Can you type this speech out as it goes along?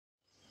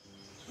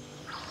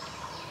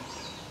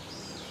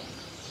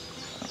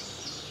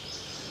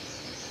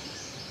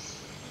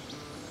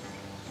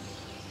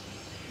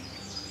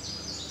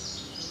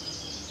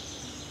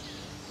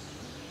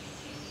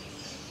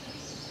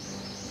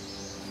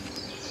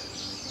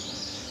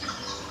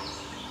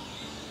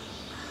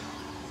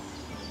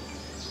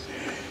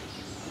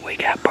we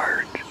got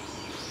birds.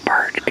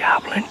 Birds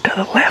gobbling to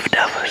the left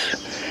of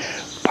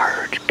us.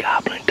 Birds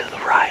gobbling to the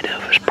right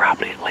of us.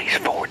 Probably at least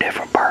 4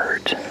 different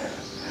birds.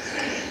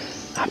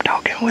 I'm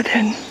talking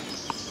within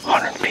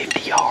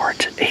 150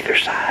 yards either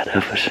side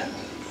of us.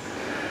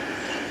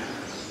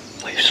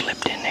 We've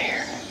slipped in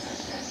there.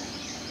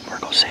 We're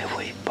gonna see if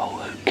we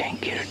can't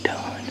get it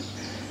done.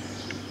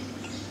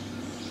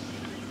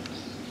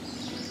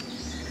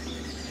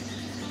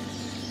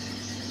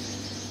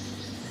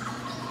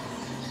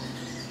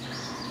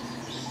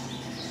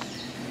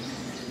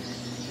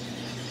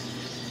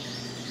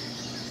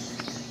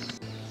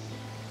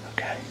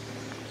 Okay.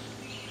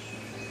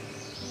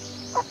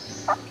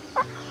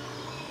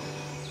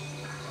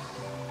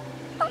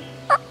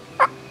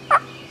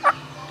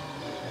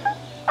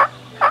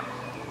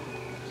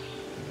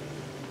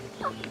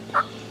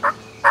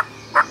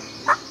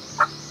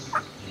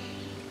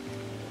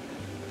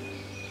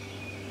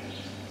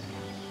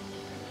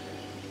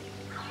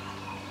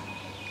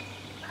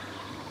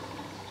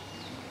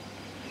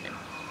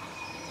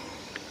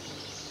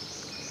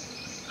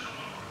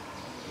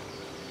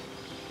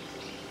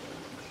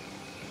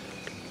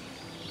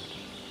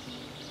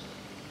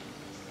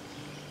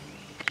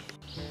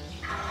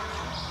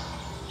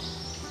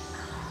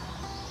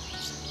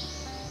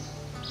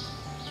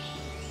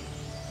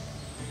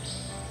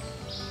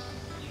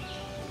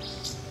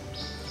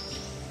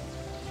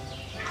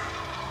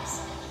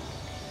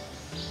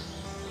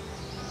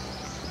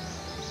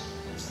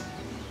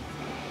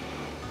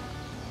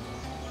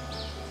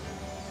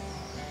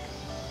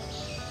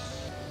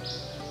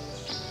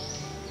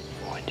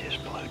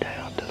 Just blew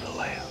down to the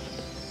left.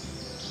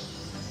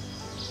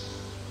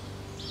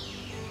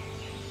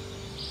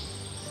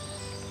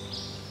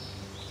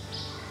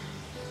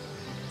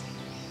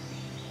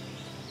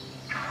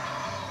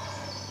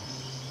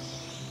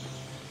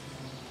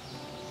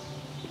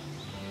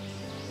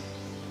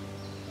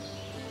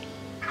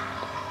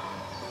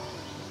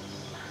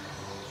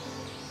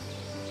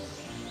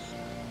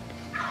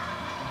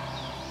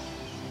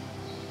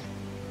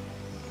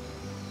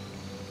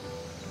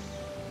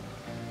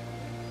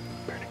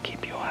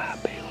 Keep your eye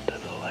peeled to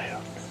the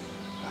left.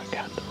 I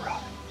got the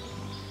right.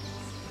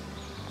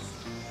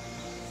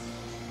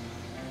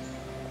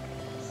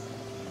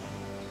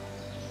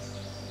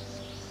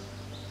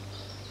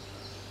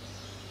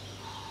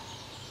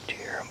 Did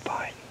you hear them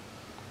fighting?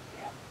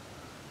 Yeah.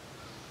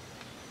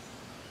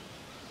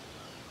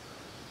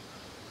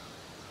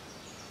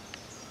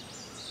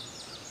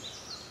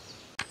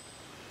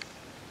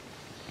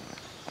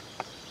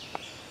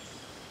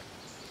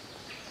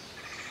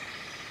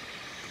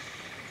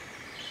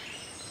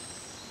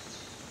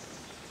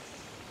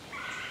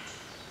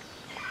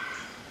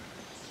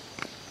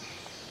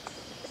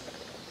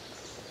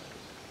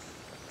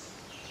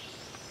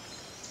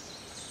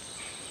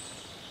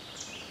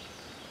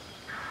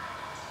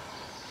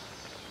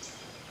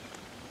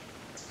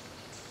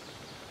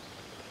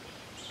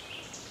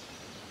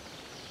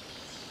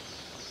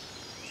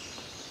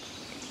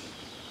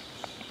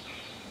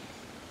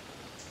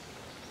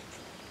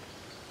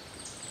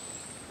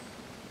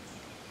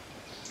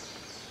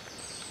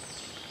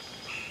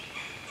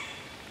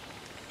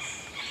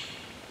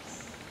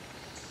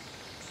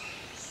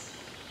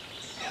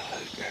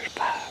 There's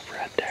 5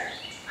 right there.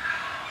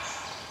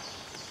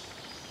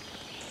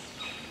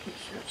 You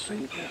should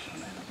see this one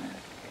in a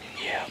minute.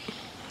 Yep.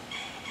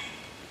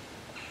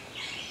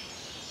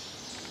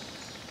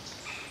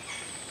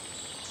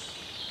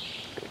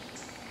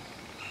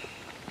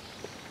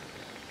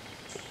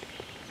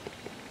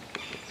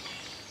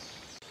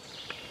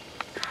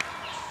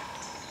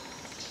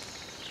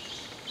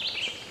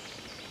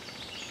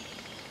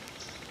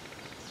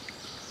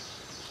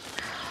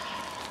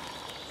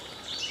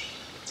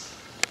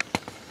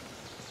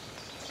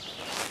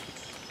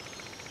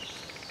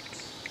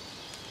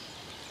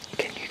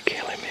 Can you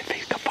kill him if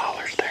he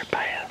follows their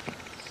path?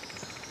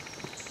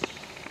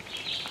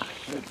 I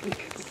should be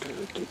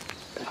able to get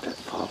at that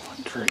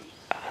fallen tree.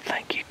 I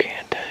think you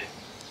can too.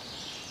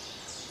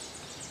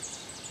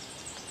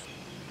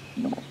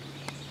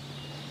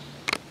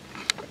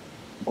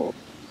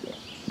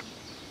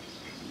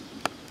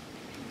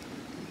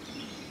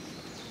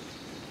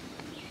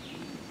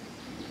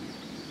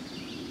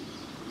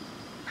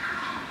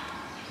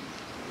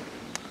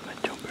 That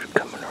joker's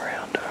coming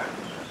around to her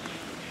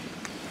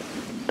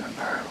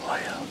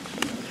left.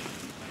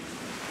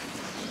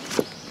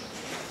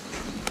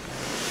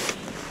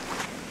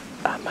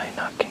 I may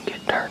not can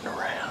get turned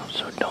around,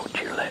 so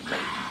don't you let me.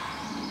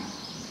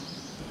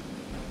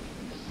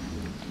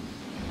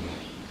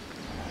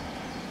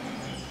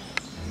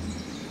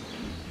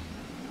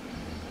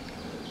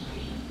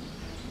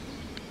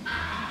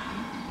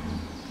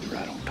 You're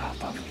right on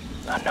top of it.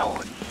 I know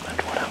it.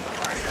 That's what I'm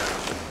afraid of.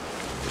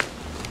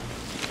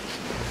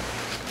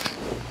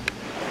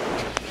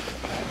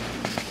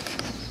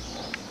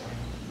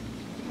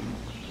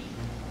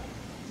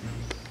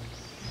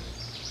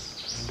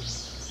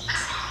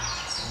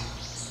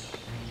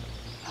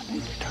 I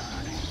need to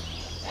turn in.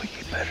 Well,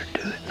 you better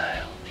do it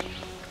now.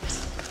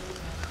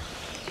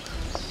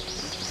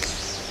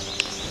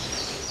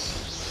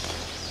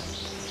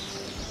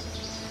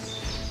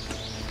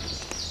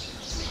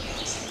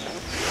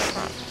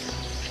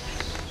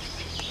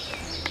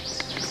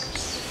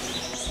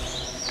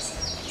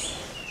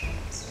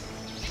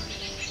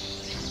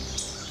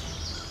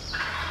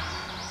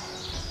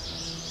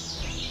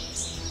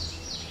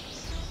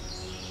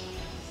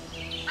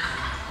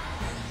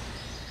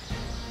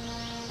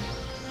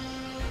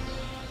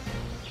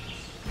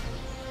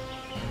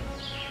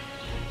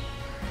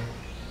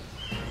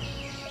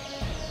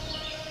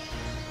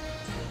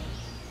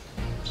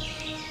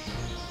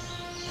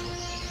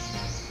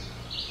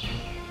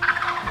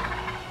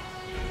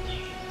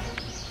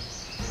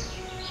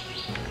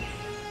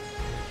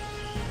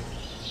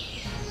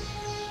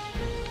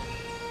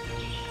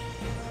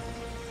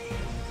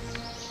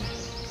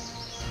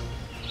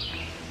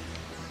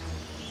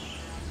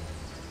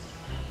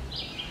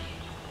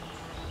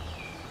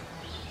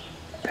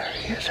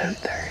 is, Hoot.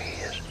 There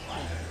he is.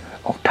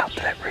 On top of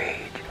that ridge.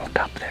 On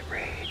top of that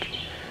ridge.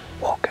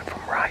 Walking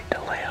from right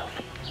to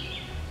left.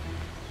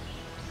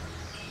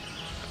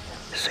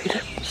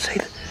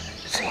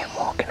 See him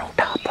walking on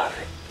top of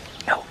it.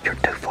 No, you're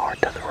too far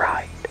to the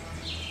right.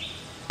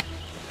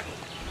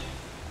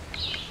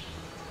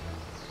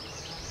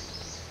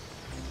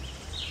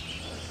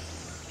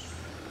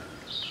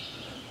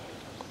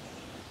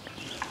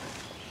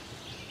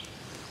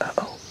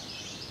 Uh-oh.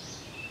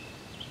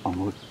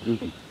 Almost through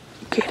him.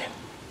 Get him.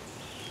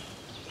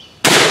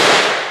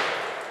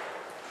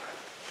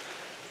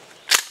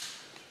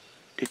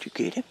 Did you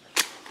get him?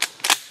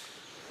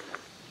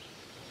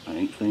 I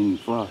ain't seen him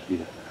fly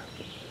yet.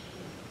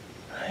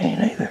 I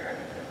ain't either.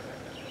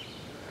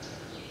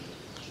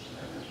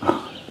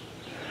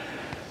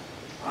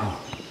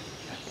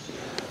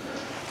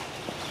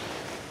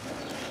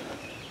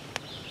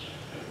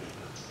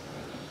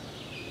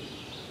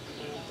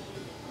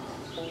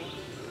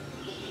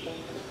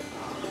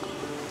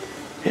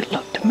 It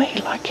looked to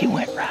me like he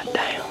went right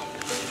down.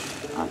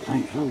 I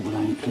think so, but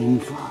I ain't seen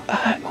him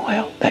fly.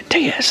 Well, that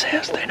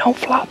TSS, they don't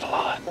flop a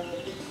lot.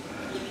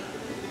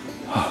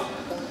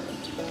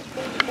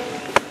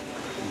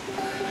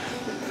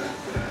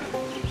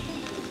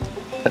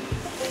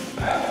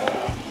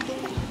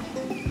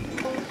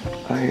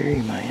 I hear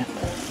you, man.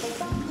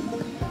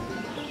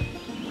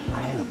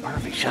 I had a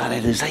perfect shot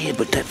at his head,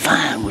 but that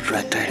vine was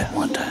right there at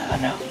one time. I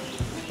know.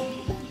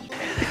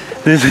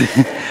 This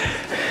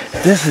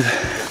is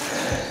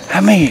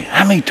how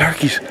many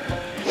turkeys?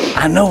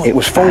 I know it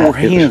was 4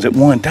 hens at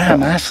one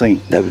time. I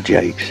seen. They were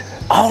jakes.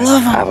 All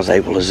of them? I was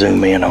able to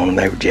zoom in on them.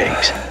 They were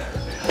jakes.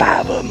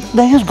 5 of them.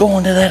 They was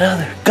going to that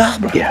other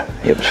gobbler. Yeah,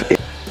 it was.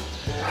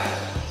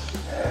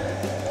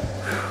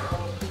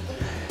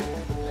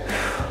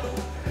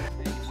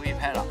 We've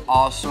had an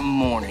awesome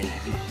morning.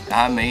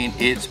 I mean,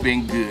 it's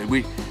been good.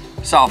 We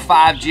saw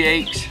 5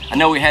 jakes. I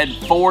know we had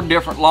 4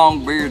 different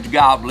longbeards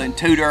gobbling,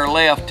 2 to our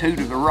left, 2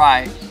 to the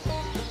right.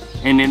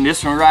 And then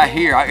this one right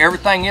here,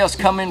 everything else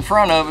come in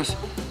front of us.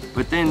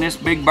 But then this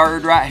big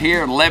bird right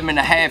here,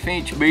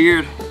 11.5-inch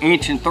beard, 1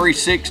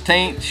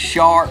 3/16",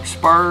 sharp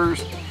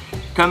spurs.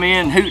 Come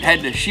in, Hoot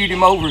had to shoot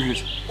him over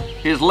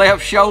his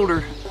left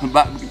shoulder.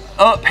 About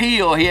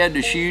uphill he had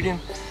to shoot him.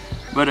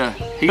 But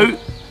Hoot,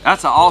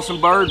 that's an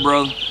awesome bird,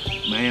 brother.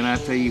 Man, I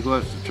tell you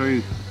what's the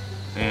truth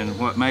and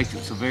what makes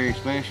it so very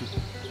special.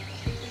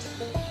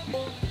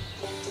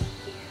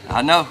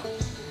 I know.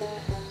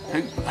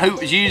 Hoot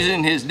was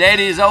using his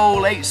daddy's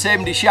old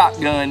 870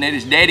 shotgun that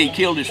his daddy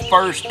killed his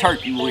first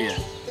turkey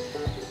with.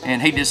 And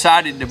he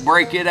decided to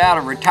break it out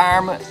of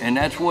retirement, and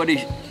that's what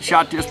he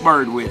shot this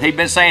bird with. He'd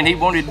been saying he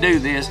wanted to do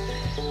this.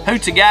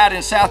 Hoot's a guide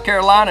in South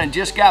Carolina and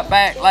just got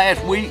back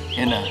last week,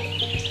 and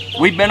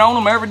we've been on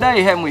them every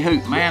day, haven't we,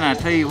 Hoot? Man, I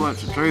tell you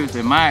what's the truth,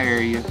 in my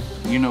area,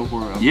 you know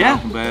where I'm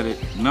talking about it,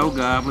 no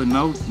gobbling,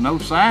 no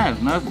signs,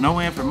 no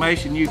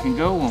information you can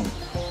go on.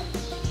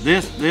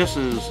 This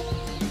is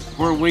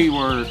where we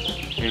were,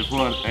 is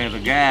what, as a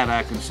guide,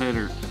 I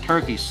consider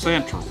turkey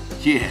central.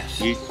 Yes.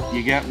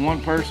 You got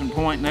one person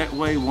pointing that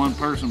way, one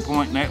person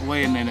pointing that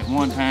way, and then at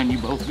one time you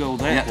both go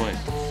that way.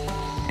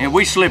 And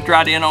we slipped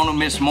right in on them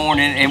this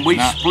morning, and we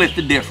split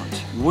the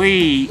difference.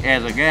 We,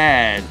 as a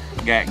guide,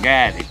 got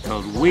guided,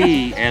 because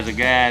we, as a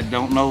guide,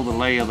 don't know the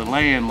lay of the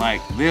land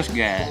like this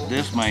guy,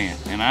 this man.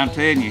 And I'm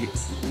telling you,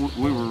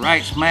 we were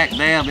right smack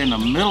dab in the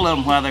middle of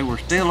them while they were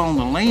still on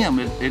the limb.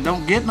 It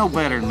don't get no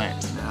better than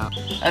that.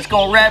 That's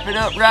gonna wrap it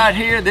up right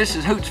here. This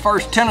is Hoot's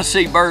first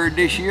Tennessee bird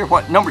this year.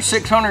 What, number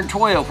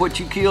 612, what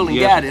you killed and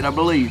guided, I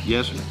believe.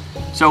 Yes, sir.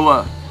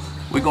 So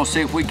we're gonna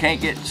see if we can't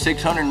get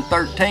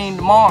 613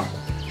 tomorrow.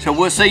 So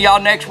we'll see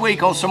y'all next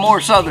week on some more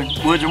Southern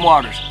Woods and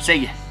Waters. See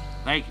ya.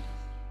 Thank you.